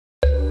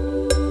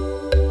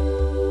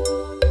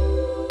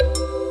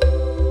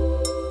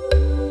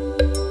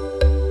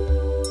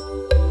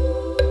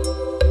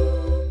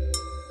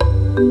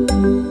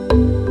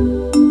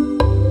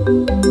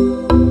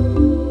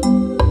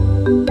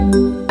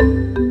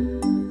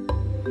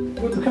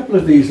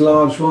couple of these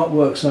large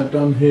artworks I've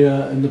done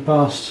here in the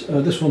past.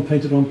 This one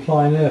painted on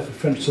plein air for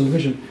French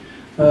television.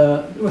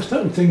 There were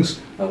certain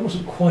things I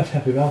wasn't quite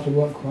happy about, they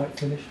weren't quite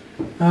finished.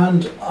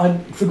 And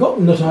I'd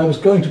forgotten that I was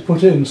going to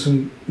put in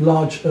some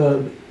large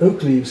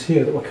oak leaves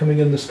here that were coming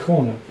in this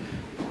corner,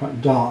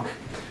 quite dark.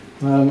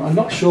 I'm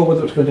not sure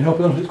whether it's going to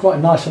help. It's quite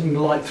nice having the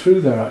light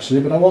through there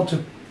actually, but I want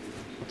to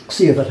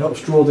see if that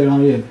helps draw the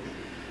eye in.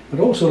 I'd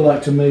also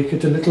like to make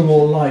it a little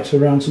more light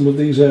around some of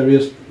these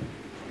areas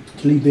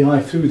to lead the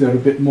eye through there a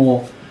bit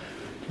more.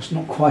 Just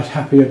not quite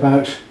happy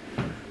about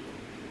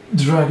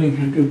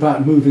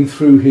moving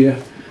through here.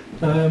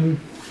 And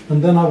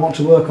then I want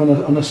to work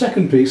on a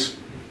second piece,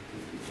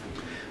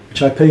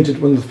 which I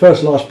painted, one of the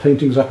first last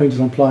paintings I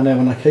painted on plein air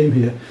when I came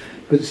here,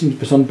 but it seems a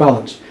bit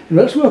unbalanced. And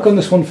let's work on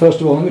this one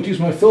first of all. I'm going to use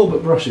my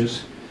filbert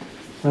brushes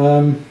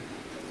and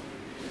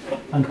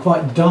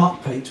quite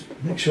dark paint.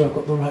 Make sure I've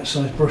got the right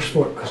size brush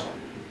for it, because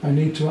I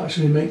need to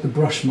actually make the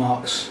brush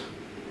marks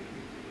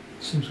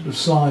same sort of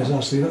size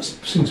as that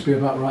seems to be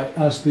about right,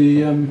 as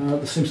the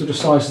same sort of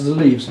size as the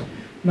leaves.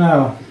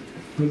 Now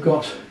we've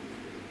got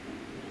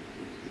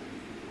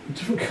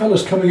different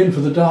colours coming in for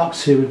the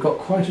darks here. We've got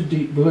quite a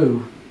deep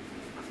blue,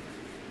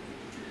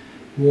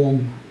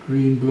 warm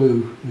green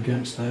blue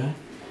against there,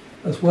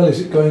 as well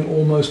as it going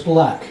almost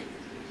black.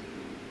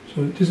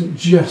 So it isn't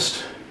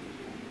just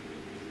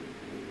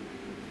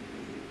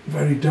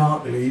very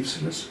dark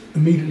leaves. Let's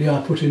immediately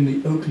I put in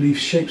the oak leaf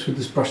shapes with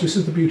this brush. This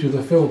is the beauty of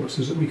the filberts,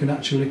 is that we can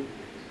actually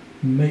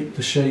make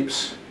the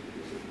shapes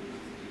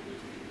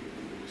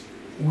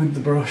with the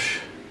brush,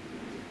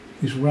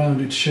 these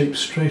rounded shapes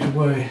straight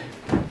away.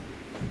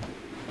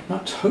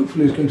 That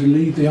hopefully is going to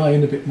lead the eye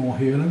in a bit more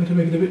here, and I'm going to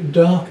make it a bit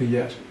darker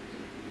yet.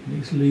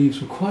 And these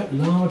leaves were quite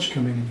large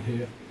coming in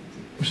here,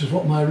 which is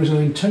what my original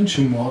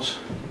intention was.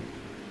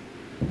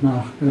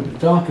 Now, a bit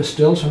darker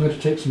still, so I'm going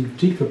to take some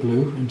deeper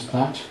blue into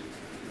that.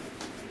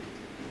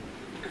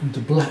 Come to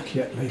black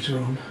yet later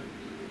on.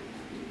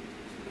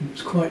 And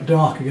it's quite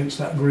dark against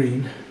that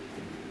green.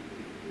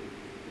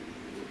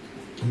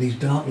 And these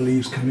dark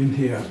leaves come in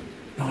here,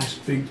 nice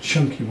big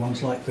chunky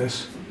ones like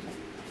this.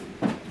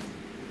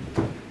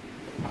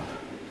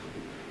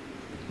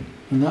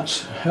 And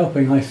that's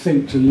helping, I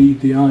think, to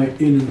lead the eye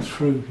in and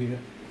through here.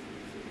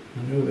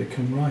 I know they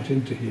come right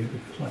into here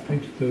because I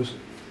painted those,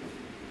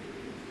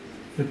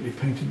 deliberately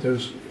painted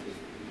those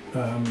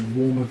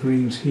warmer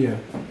greens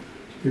here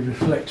to be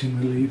reflecting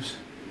the leaves.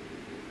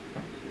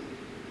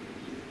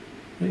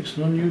 Makes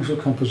an unusual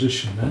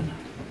composition then.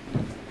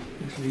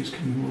 These leaves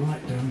coming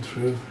right down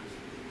through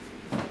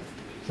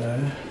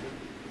there.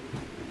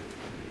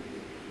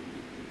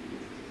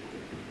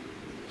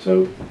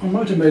 So I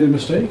might have made a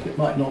mistake, it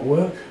might not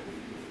work.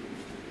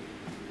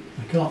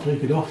 I can't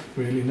take it off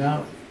really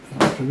now.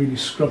 I have to really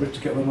scrub it to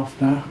get that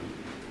off now.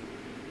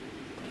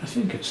 But I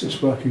think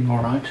it's working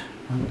alright.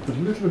 I'll put a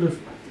little bit of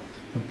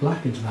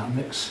black into that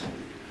mix.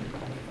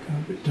 Go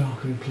a bit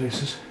darker in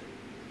places.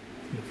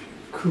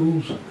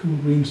 Cool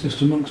greens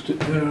just amongst it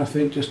there, I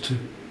think, just to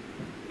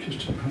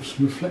have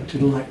some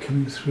reflected light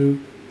coming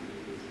through.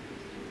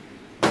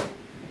 I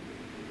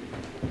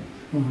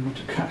want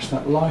to catch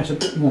that light a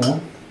bit more,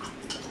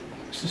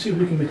 just to see if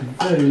we can make a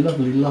very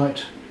lovely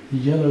light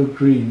yellow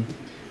green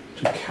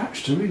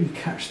to really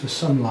catch the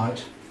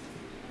sunlight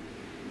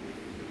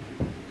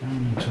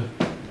down into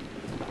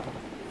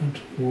and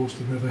towards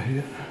the river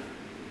here,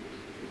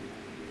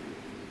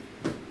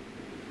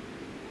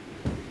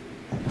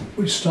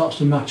 which starts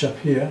to match up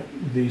here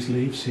with these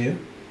leaves here.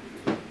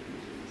 I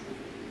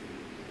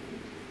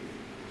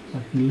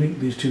can link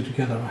these two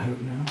together, I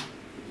hope now.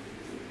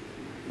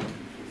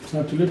 So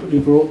I've deliberately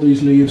brought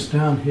these leaves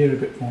down here a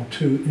bit more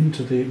too,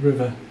 into the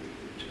river,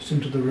 just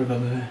into the river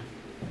there.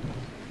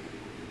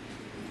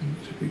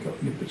 So we've got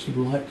any bits of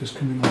light just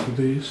coming off of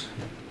these.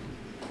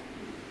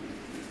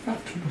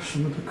 Back to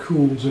some of the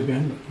cools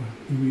again that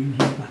we're using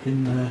back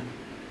in there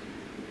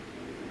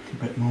a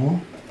bit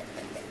more.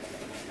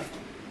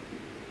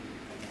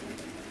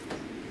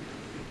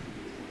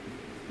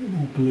 A bit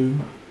more blue.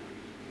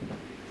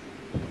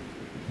 I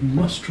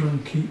must try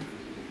and keep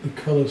the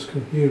colours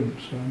coherent,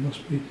 so I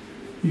must be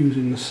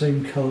using the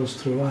same colours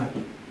throughout.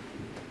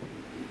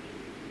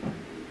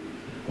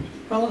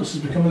 Balance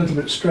has become a little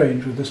bit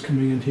strange with this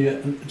coming in here,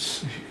 and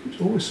it's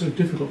always so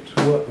difficult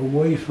to work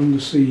away from the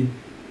scene.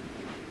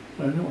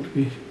 I don't want to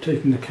be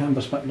taking the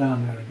canvas back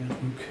down there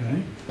again.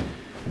 Okay.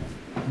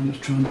 And let's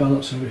try and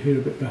balance over here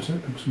a bit better.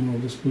 Bring some more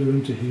of this blue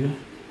into here.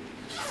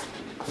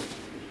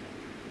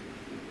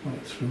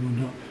 Right through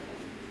and up.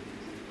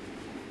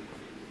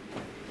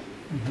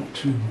 And not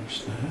too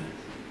much there.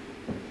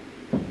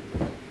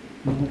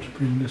 I want to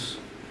bring this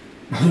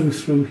blue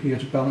through here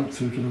to balance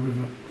through to the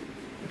river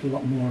a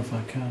lot more if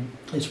I can.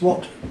 It's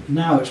what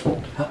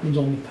happens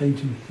on the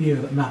painting here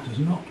that matters,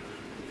 not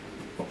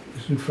what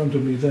is in front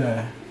of me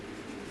there.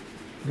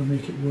 But I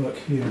make it work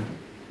here.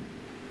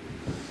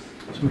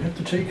 So we have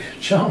to take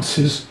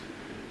chances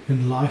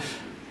in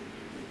life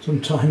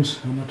sometimes,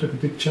 and I took a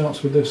big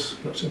chance with this.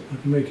 Let's see if I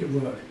can make it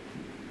work.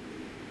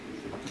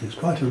 It's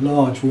quite a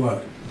large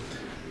work.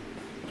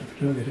 If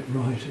I don't get it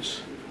right,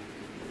 it's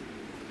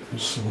a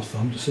sore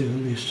thumb to say the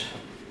least.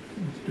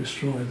 To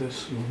destroy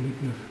this lovely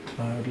bit of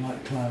cloud,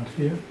 light cloud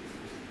here.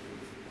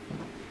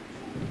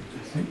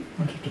 I think I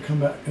might have to come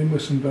back in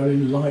with some very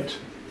light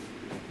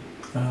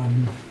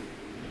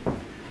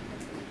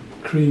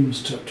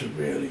creams to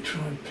really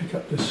try and pick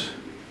up this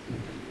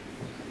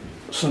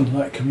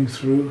sunlight coming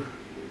through.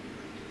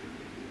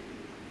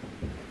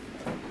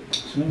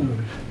 So,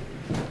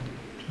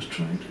 just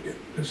trying to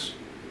get this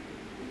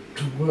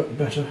to work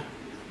better.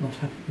 I'm not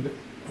happy with it.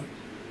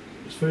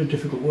 It's very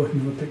difficult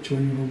working on a picture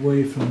when you're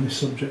away from this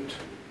subject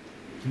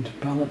and to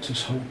balance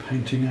this whole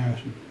painting out.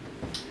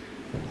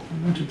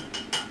 I'm going to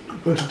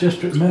go to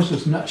desperate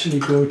measures and actually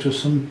go to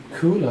some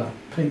cooler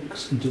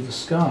pinks into the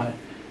sky.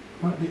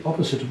 Quite the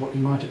opposite of what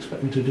you might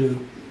expect me to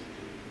do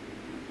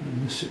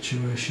in this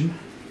situation.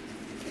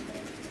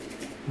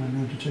 I'm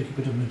going to take a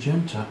bit of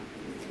magenta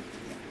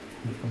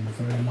from the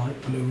very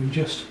light blue and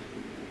just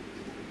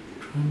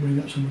try and bring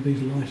up some of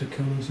these lighter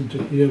colours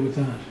into here with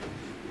that,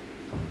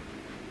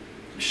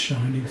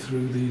 shining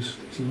through these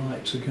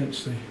lights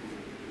against the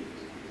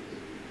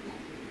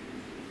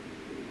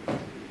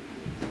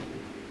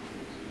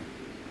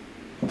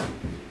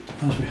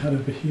as we had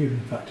over here.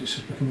 In fact, it's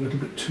just become a little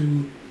bit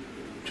too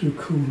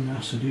cool and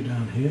acidy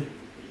down here.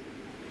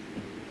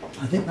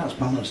 I think that's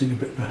balancing a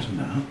bit better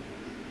now.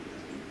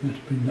 I'm going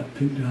to bring that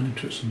pink down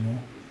into it some more.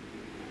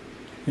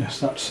 Yes,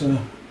 that's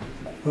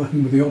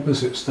working with the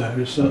opposites there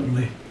is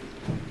certainly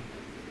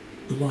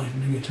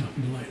lightening it up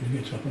and lightening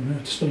it up. I may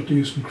have to start to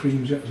use some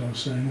creams yet, as I was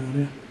saying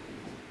earlier.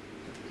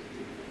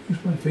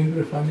 Use my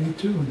finger if I need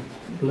to and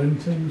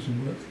blend things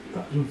and work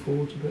backwards and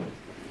forwards a bit.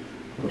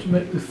 But to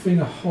make the thing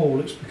a whole,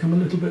 it's become a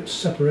little bit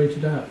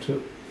separated out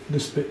to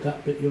this bit,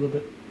 that bit, the other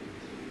bit.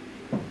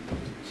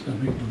 So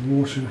make the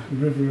water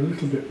river a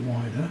little bit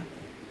wider.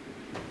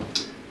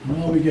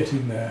 And are we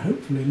getting there?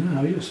 Hopefully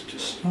now, yes,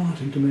 just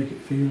starting to make it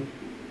feel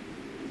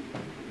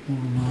more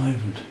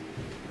alive and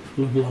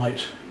full of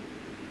light.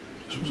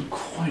 This wasn't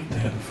quite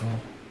there before.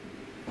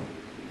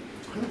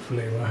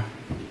 Hopefully we're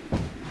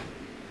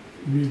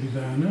really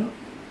there now.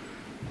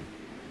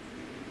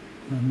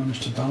 I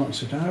managed to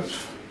balance it out.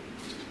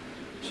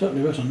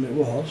 Certainly better than it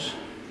was.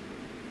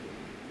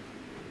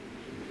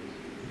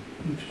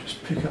 Need to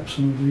just pick up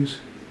some of these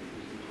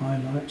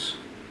highlights,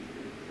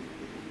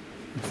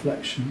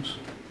 reflections,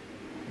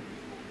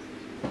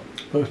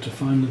 both to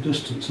find the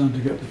distance and to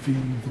get the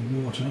feeling of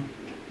the water.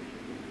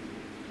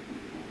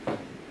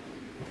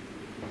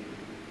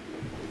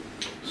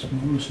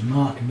 Smallest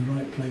mark in the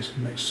right place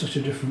can make such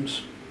a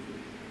difference.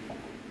 I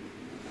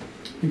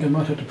think I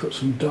might have to put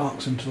some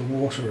darks into the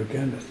water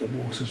again if the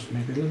water's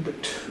maybe a little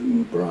bit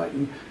too bright,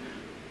 and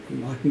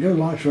I can go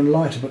lighter and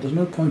lighter, but there's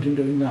no point in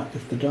doing that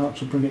if the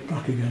darks will bring it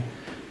back again.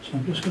 So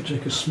I'm just going to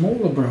take a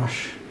smaller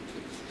brush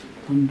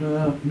and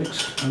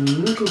mix a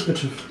little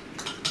bit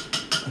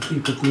of a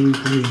deeper blue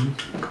green.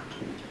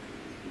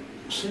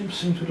 Same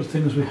sort of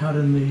thing as we had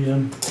in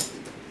the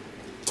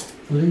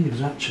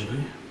leaves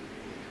actually.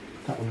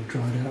 That would have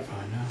dried out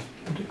by now.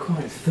 Put it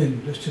quite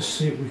thin, let's just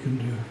see what we can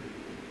do.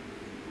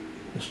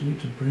 Just need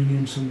to bring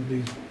in some of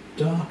these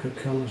darker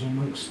colours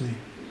amongst the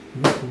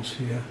ripples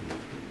here,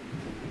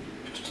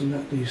 just to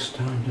let these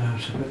stand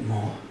out a bit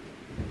more.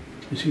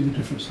 You see the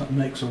difference that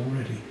makes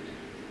already.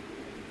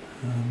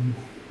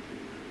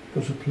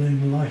 Because we're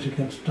playing light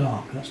against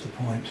dark, that's the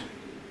point.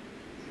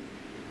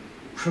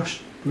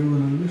 Crushed blue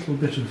and a little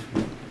bit of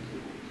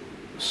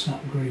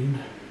sap green.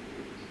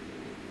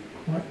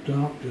 Quite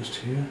dark just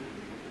here.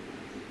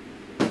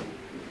 To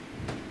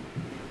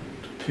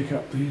pick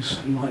up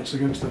these lights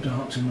against the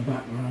darks in the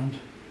background.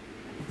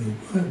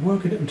 We'll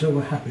work at it until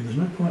we're happy. There's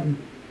no point in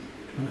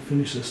trying to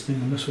finish this thing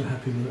unless we're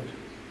happy with it.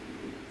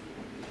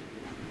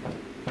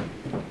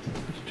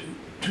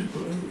 Too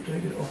blue,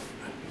 take it off.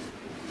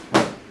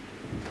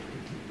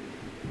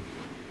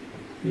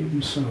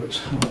 Even so, it's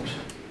hot.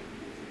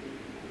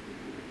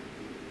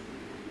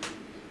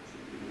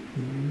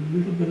 A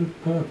little bit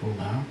of purple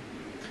now.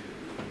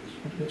 So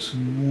I'll get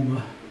some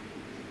warmer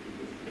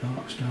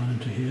darks down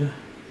into here,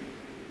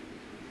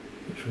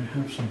 which we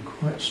have some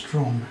quite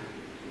strong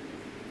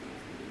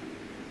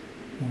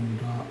warm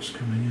darks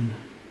coming in.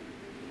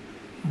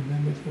 And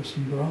then we've got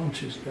some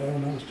branches there,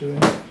 and I was doing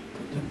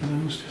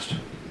those, just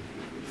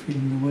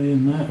feeling the way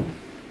in there.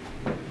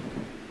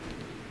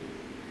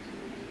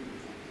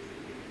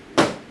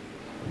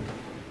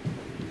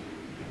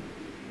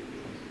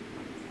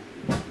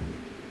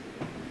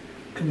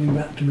 Coming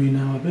back to me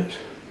now a bit.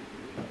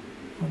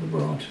 All the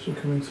branches are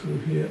coming through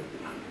here.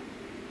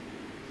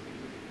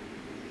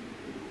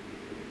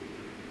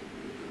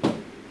 It's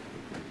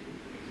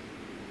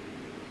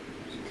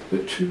a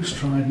bit too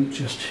strident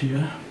just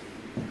here.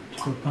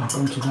 To go back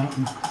onto that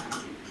and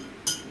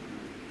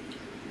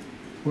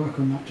work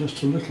on that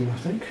just a little, I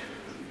think.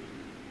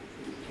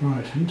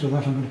 Right, into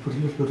that I'm going to put a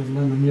little bit of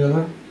lemon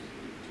yellow.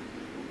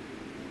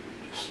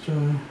 Just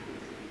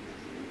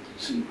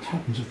see what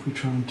happens if we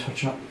try and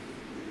touch up.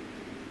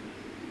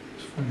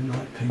 It's very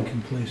light pink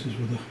in places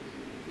with a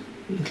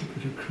little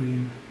bit of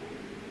cream.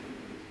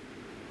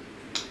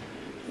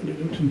 I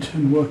didn't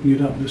intend working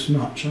it up this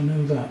much, I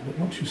know that, but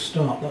once you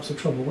start, that's the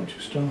trouble, once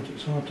you start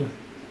it's hard to,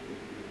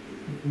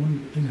 one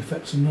thing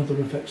affects another,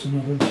 and so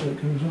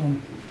it goes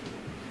on.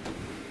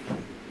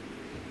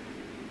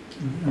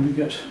 And we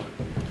get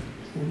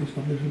all these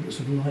lovely little bits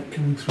of light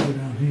coming through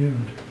down here,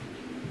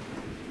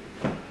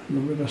 and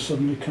the river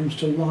suddenly comes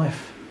to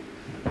life.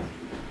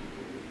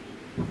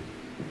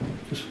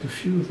 Just with a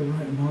few of the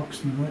right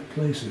marks in the right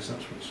places,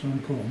 that's what's so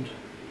important.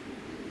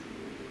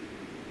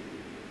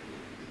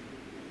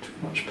 Too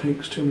much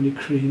pinks, too many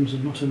creams,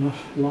 and not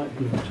enough light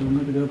blue, so I'm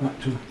going to go back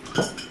to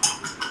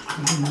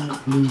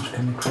light blues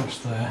come across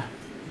there.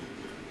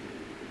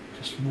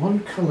 Just one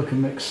colour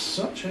can make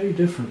such a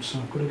difference, so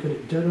I've got to get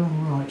it dead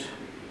on right.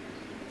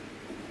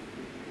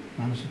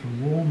 And is it a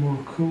warm or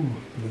a cool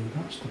blue?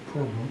 That's the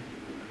problem.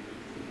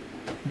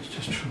 Let's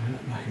just try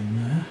that back in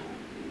there.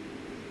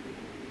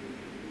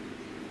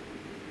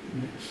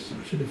 Makes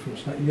such a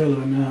difference. That yellow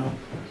now,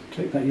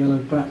 take that yellow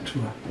back to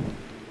a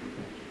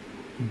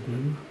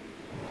blue.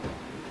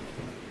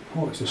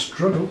 Oh, it's a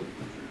struggle.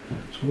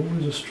 It's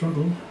always a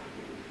struggle.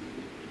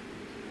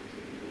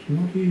 It's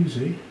not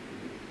easy.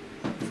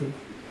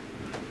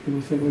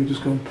 People think, well, you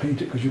just go and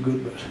paint it because you're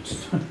good, but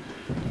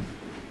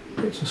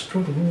it's a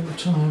struggle all the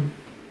time.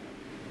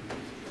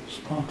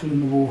 Sparkle in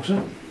the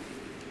water.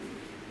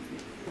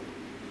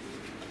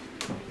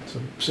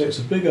 So it's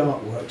a big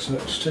artwork, so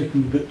it's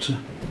taking a bit to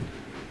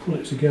pull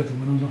it together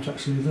when I'm not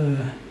actually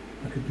there.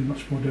 I could be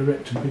much more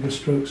direct and bigger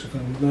strokes if I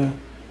were there.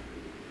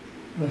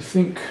 But I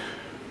think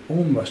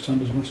almost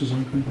done as much as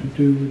I'm going to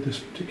do with this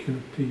particular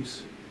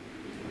piece.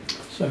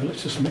 So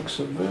let's just mix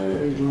a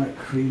very light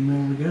cream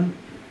there again.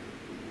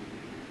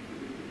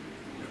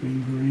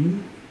 Cream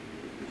green.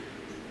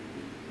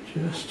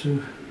 Just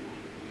to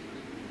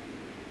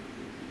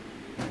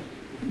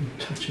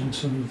touch in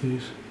some of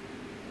these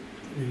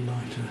slightly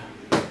lighter.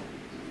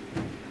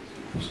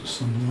 There's the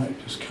sunlight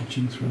just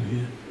catching through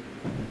here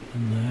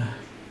and there.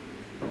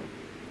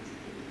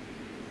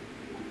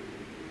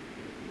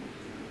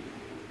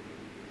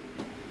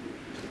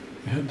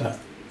 We had that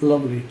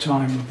lovely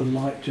time of the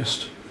light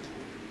just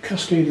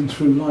cascading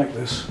through like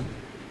this,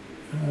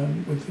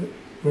 with the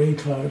rain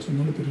clouds and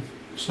then a bit of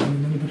sun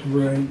and then a bit of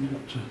rain. You've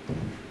got to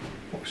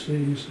watch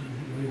these and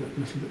the way that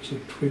little bits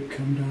of twig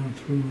come down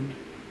through and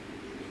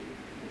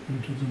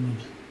into them.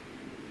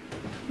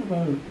 And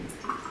about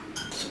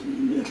it's a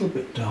little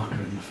bit darker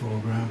in the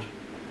foreground.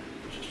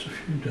 Just a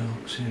few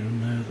darks here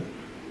and there that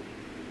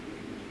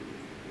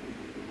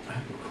I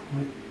haven't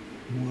quite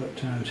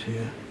worked out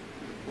here.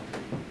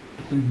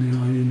 Bring the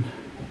eye in.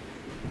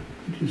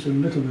 Use a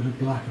little bit of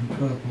black and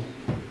purple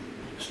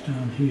just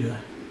down here.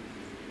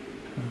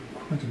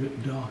 Quite a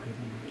bit darker than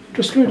that. I'm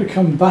just going to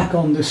come back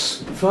on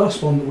this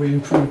first one that we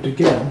improved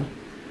again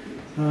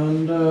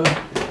and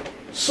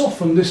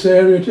soften this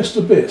area just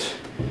a bit.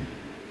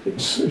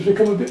 It's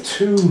become a bit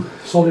too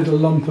solid a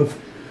lump of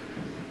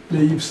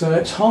leaves there.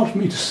 It's hard for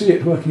me to see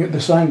it working at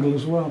this angle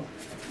as well.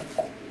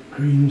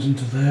 Greens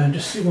into there and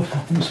just see what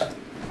happens. Let's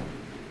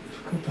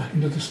go back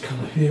into this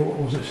colour here. What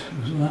was it? It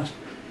was that.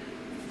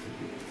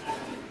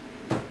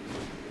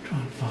 Try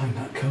and find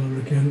that colour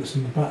again that's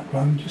in the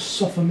background. Just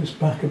soften this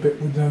back a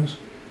bit with those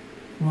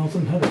rather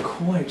than have it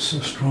quite so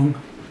strong.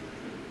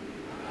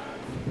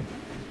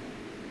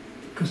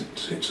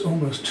 Because it's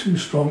almost too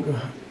strong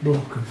a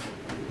block of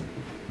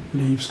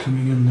leaves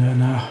coming in there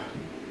now.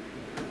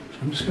 So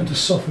I'm just going to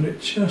soften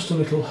it just a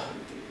little.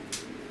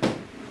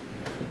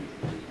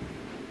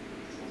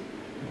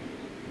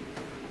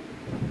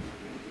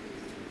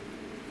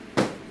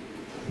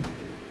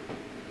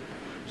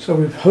 So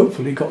we've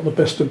hopefully got the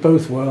best of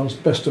both worlds,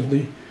 best of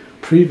the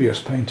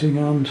previous painting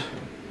and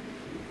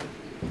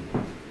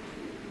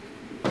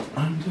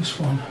this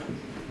one.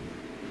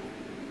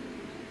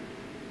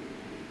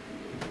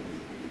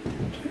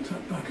 Take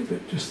that back a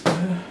bit just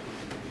there.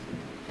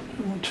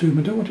 I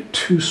don't want it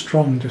too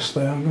strong just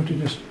there. I'm going to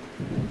just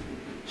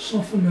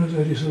soften those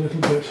edges a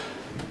little bit.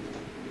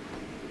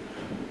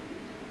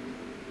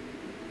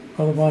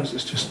 Otherwise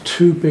it's just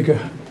too big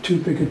a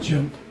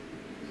jump.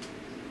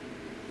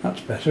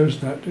 That's better,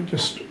 isn't it? It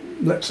just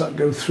lets that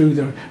go through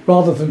there.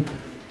 Rather than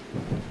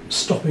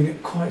stopping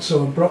it quite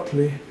so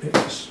abruptly, it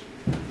just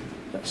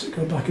lets it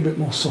go back a bit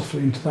more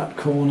softly into that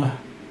corner.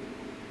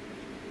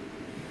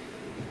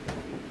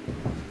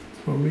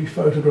 We'll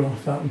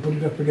re-photograph that and put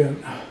it up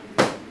again.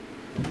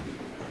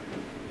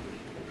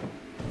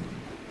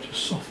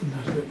 Just soften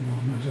that a bit more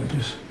on those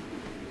edges.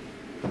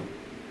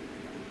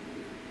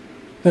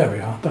 There we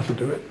are, that'll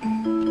do it.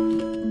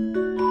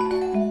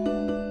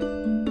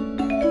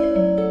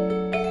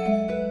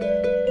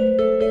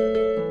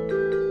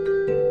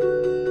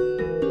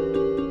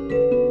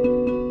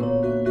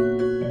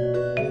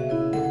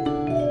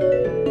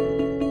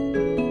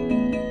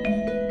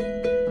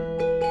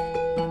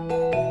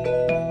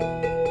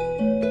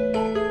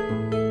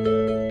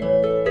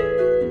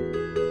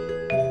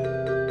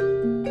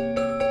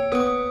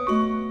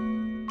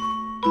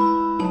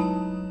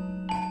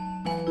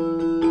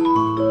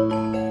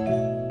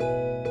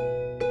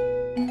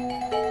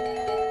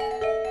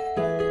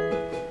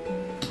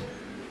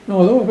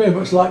 Although I very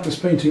much liked this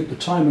painting at the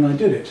time when I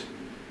did it,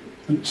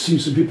 and it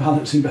seems to be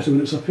balancing better when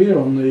it's up here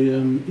on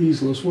the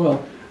easel as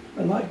well.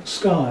 I like the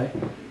sky.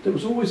 There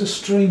was always a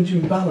strange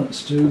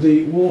imbalance to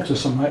the water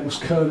somehow. It was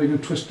curving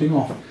and twisting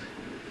off.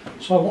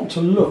 So I want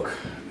to look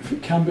if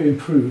it can be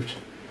improved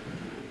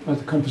by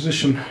the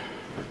composition.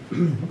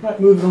 Right,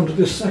 moving on to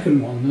this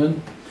second one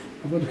then.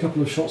 I've got a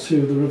couple of shots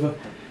here of the river,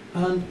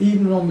 and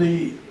even on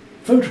the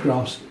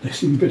photographs they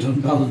seem a bit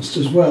unbalanced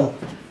as well,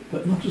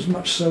 but not as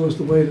much so as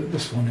the way that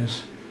this one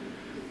is.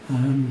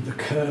 The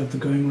curve, the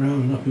going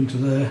round and up into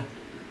there,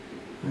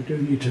 I do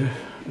need to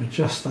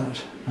adjust that.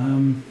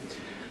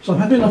 So I'm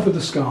happy enough with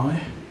the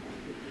sky.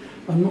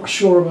 I'm not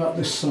sure about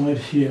this side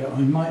here.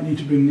 I might need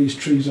to bring these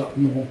trees up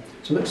more.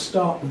 So let's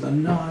start with a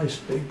nice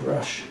big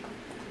brush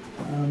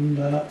and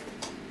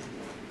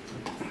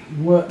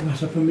work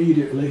that up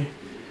immediately.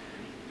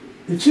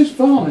 It is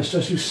varnished,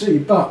 as you see,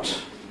 but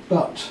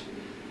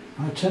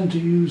I tend to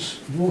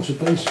use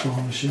water-based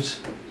varnishes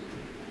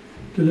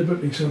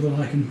deliberately so that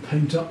I can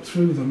paint up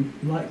through them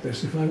like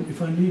this if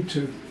I need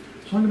to.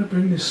 So I'm going to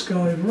bring this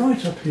sky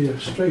right up here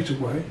straight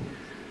away,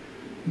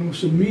 and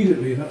almost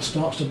immediately that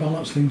starts to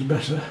balance things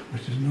better,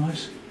 which is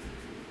nice.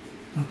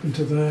 Up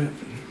into there,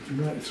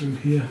 right through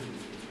here,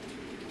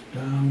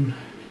 down,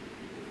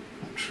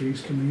 that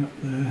tree's coming up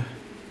there.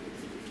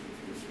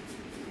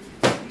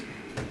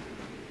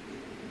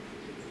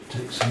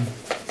 Take some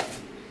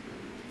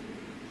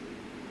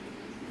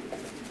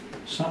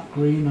sap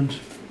green and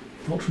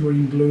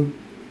ultramarine blue,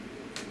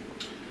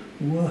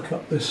 work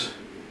up these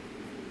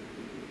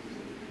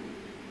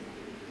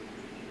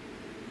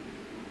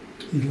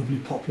lovely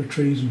poplar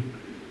trees and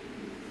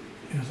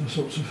other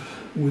sorts of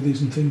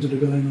withies and things that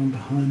are going on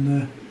behind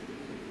there.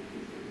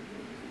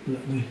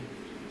 Let the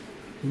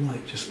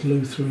light just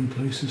glow through in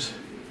places.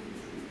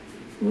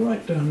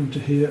 Right down into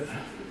here.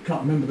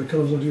 Can't remember the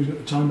colours I was using at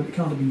the time, but it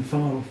can't have been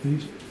far off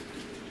these.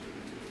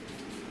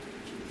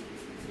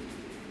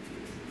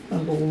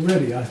 And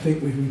already I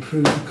think we've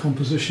improved the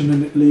composition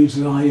and it leads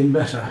the eye in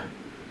better.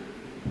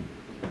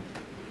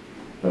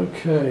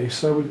 Okay,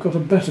 so we've got a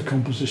better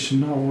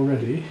composition now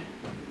already.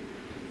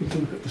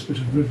 We'll look at this bit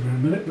of river in a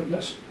minute, but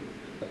let's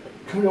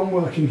carry on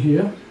working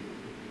here.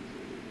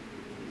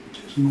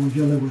 Some more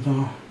yellow with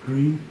our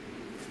green.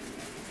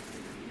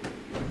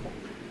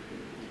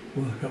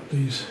 Work up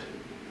these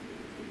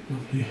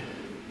lovely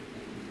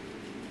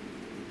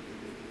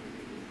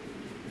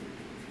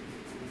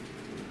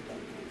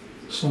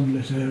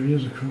sunlit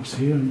areas across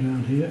here and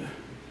down here.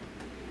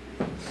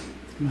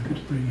 And I'm going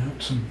to bring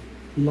out some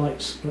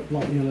light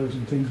yellows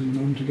and things in a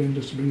moment again,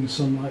 just to bring the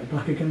sunlight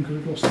back again, because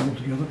we've lost them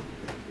altogether.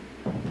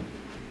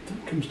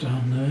 That comes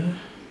down there.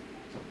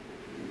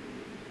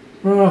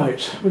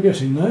 Right, we're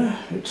getting there.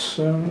 It's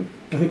I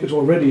think it's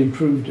already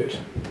improved it.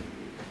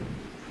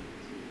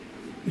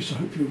 At least I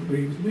hope you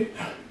agree with me.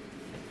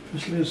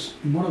 Especially as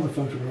in one of the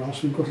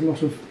photographs we've got a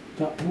lot of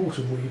that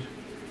water weed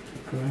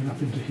growing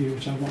up into here,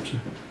 which I want to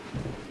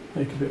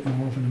make a bit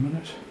more of in a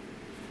minute.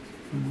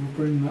 And we'll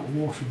bring that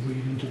water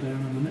weed into there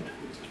in a minute.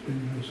 Let's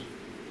bring those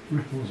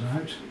ripples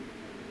out.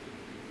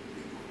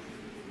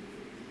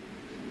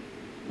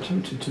 I'm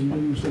tempted to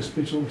lose this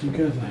bit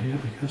altogether here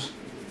because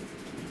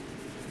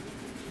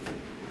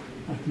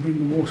I can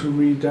bring the water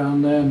weed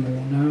down there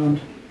more now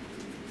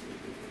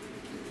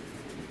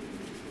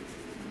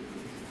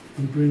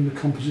and bring the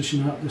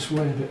composition out this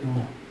way a bit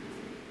more.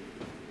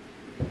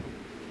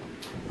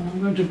 And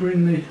I'm going to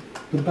bring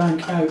the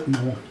bank out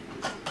more.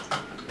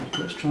 So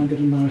let's try and get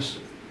a nice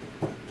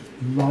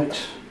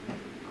light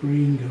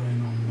green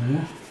going on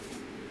there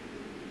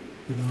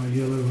with our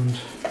yellow and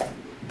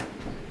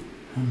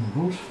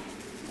emerald.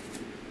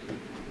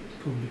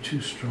 Probably too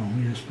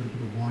strong, yes, but a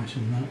bit of white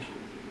in that.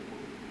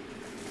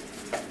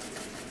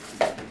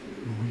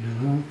 More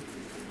yellow.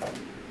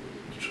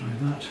 Let's try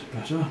that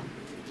better.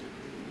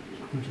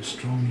 Quite a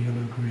strong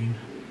yellow-green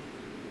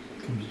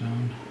comes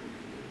down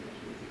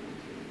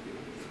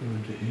through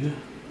into here.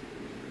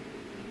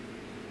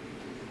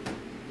 A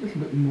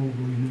little bit more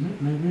green in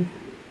it, maybe.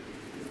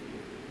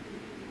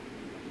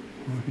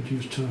 Or I could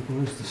use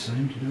turquoise, the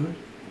same, to do it.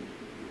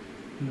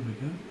 There we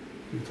go.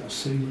 With that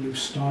same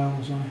loose style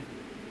as I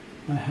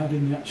had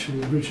in the actual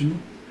original.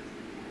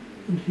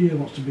 And here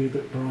wants to be a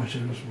bit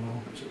brighter as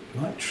well. It's a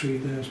light tree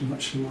there is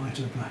much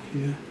lighter back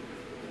here,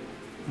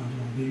 as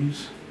are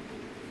these.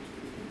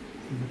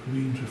 And the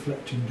greens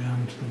reflecting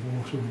down to the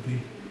water will be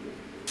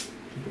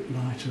a bit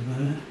lighter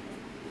there.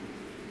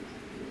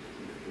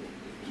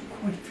 So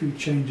quite a few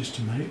changes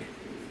to make.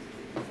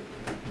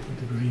 With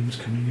the greens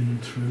coming in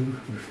and through,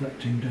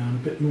 reflecting down a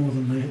bit more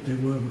than they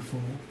were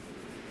before.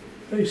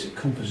 Basic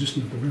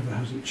composition of the river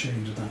hasn't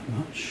changed that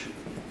much.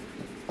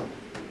 But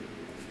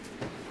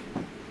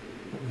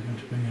we're going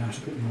to bring out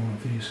a bit more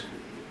of these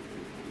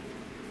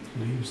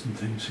leaves and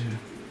things here.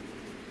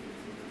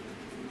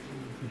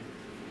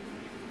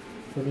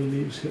 The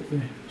leaves hit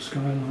the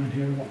skyline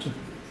here. I want to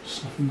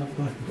soften that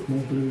back and put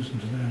more blues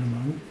into there in a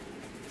moment.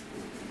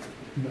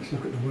 And let's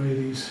look at the way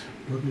these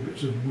lovely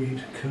bits of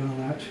weed curl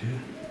out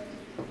here.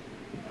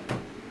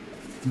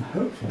 And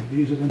hopefully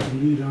these are going to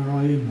lead our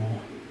eye in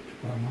more,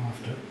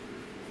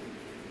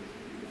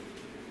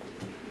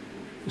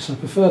 Yes, I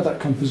preferred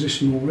that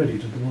composition already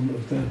to the one that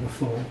was there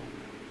before.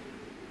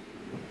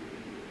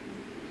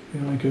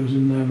 The eye goes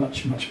in there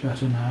much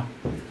better now.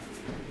 Much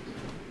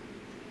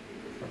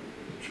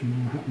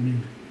more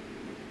happening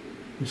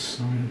this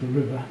side of the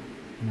river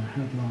than I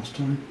had last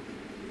time.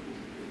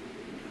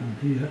 Down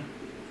here.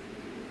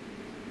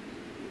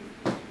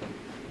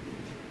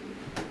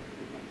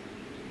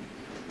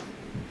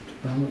 To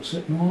balance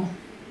it more.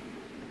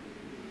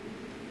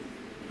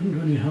 Doesn't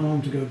do any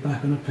harm to go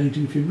back on a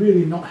painting if you're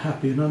really not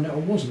happy, and I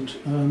wasn't.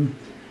 I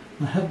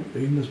haven't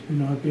been.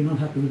 I've been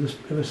unhappy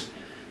with this.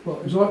 Well,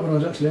 it was right when I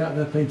was actually out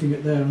there painting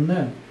it there and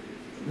then.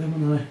 But then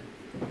when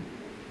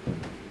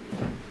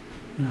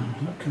now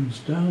that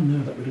comes down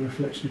there, that bit of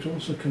reflection. It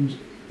also comes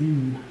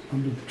in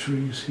under the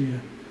trees here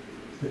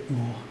a bit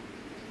more.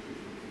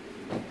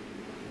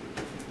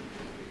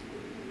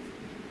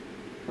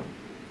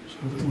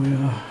 So that we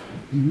are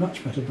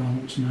much better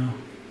balanced now.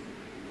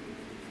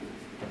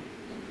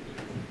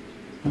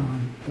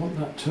 I want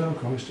that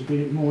turquoise to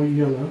be more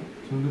yellow,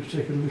 so I'm going to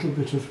take a little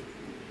bit of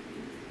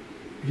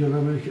yellow,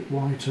 make it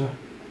whiter,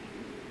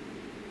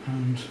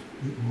 and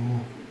a bit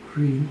more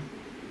green.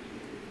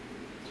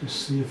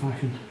 Just see if I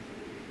can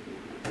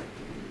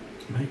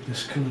make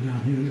this colour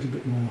down here a little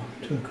bit more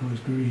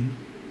turquoise green,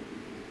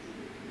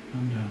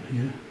 and down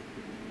here,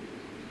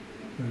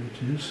 where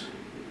it is.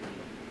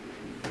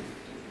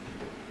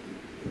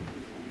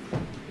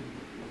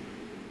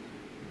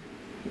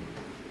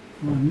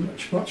 I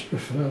much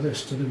prefer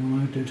this to the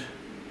one I did,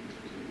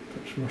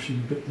 perhaps rushing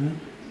a bit then.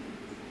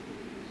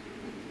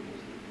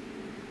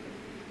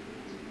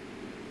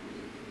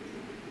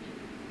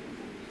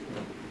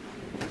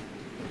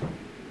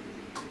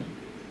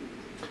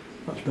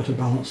 Much better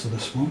balance to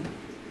this one.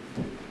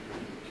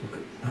 Look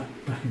at that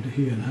back into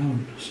here now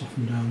and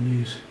soften down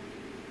these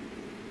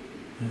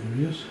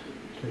areas,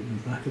 take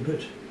them back a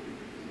bit.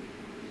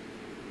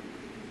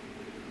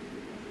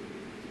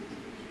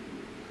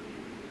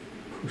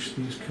 Push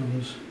these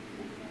colours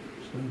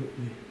so that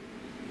we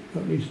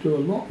don't need to do a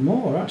lot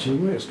more. Actually,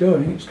 where it's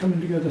going, it's coming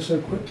together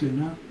so quickly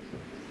now.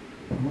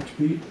 Much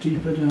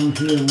deeper down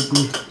here will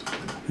be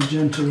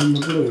magenta and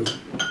the blue.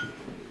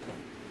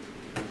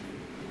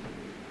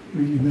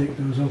 Really make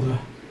those other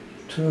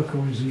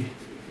turquoisey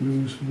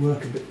blues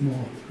work a bit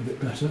more, a bit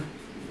better.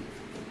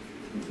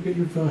 Don't forget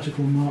your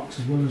vertical marks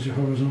as well as your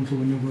horizontal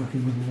when you're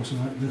working with water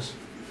like this.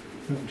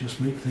 Don't just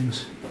make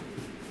things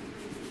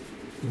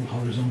all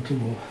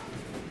horizontal or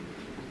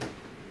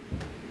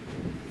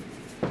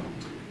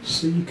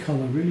see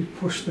colour, really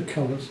push the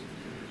colours.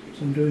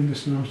 So I'm doing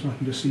this now so I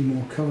can just see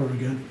more colour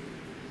again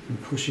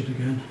and push it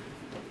again.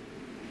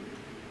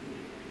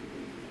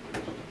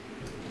 Come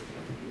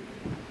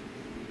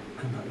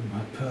back with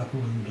my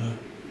purple and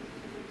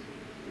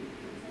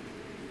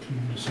come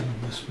into some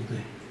of this with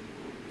the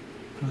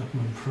purple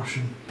and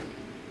Prussian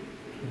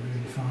to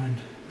really find.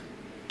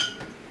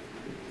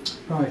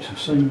 Right, I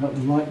was saying about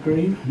the light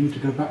green, I need to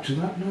go back to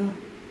that now.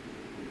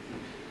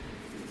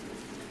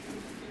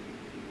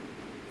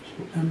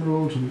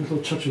 Emerald and a little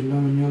touch of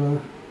lemon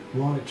yellow,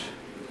 white.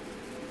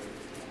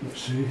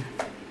 Let's see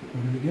what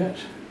we're going to get.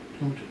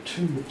 Don't want it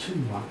too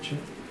much.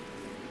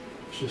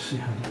 Let's just see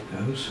how that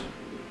goes.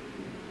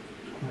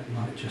 It's quite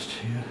light just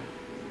here.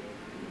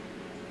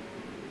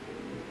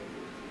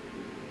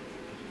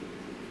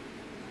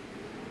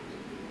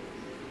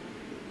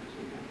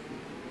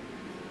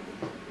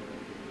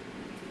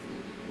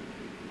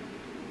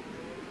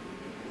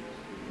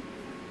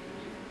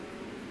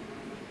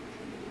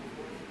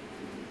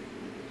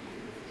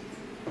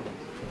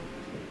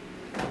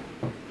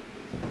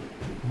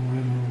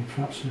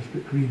 Perhaps a little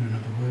bit greener, in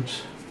other words.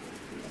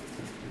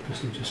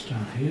 Just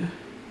down here.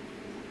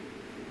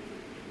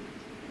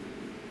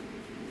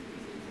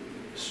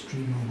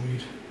 Streamer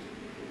weed.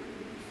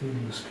 Feel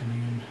this coming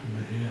in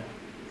under here.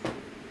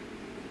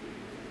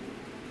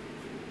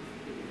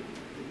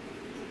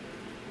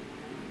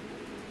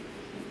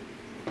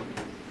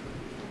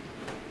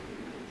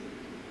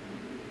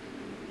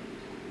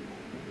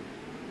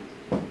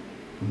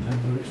 And then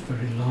where it's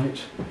very light,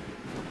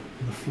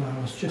 the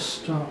flowers just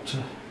start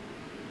to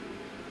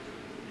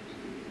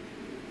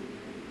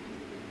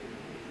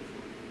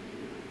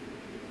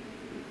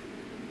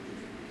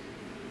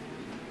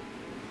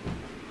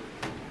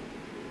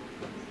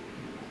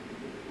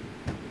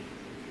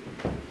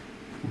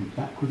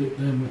back with it.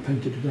 Then we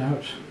painted it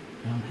out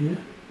down here.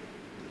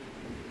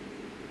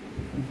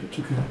 And if it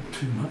took out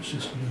too much,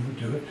 just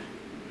overdo it.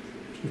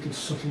 Just little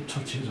subtle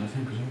touches, I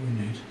think, is all we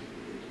need.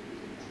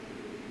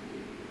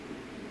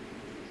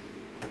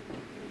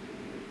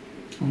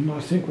 And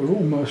I think we're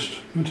almost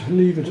going to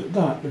leave it at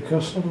that,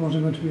 because otherwise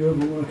I'm going to be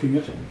overworking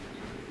it.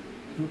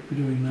 Won't be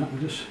doing that.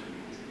 We'll just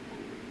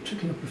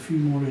tickle up a few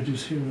more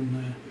edges here and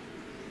there.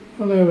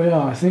 Well, there we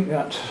are. I think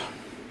that.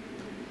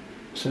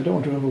 So I don't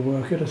want to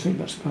overwork it. I think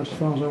that's about as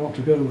far as I want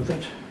to go with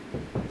it.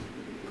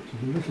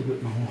 Put a little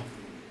bit more.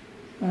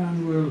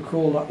 And we'll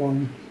call that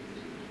one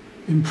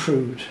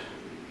improved.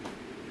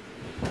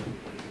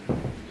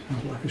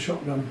 Sounds like a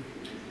shotgun.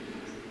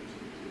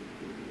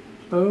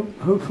 So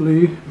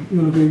hopefully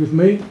you'll agree with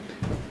me.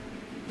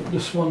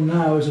 this one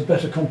now is a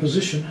better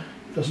composition,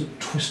 doesn't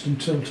twist and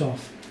tilt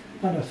off,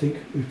 and I think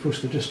we've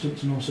pushed the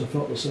distance and also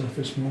felt the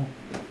surface more.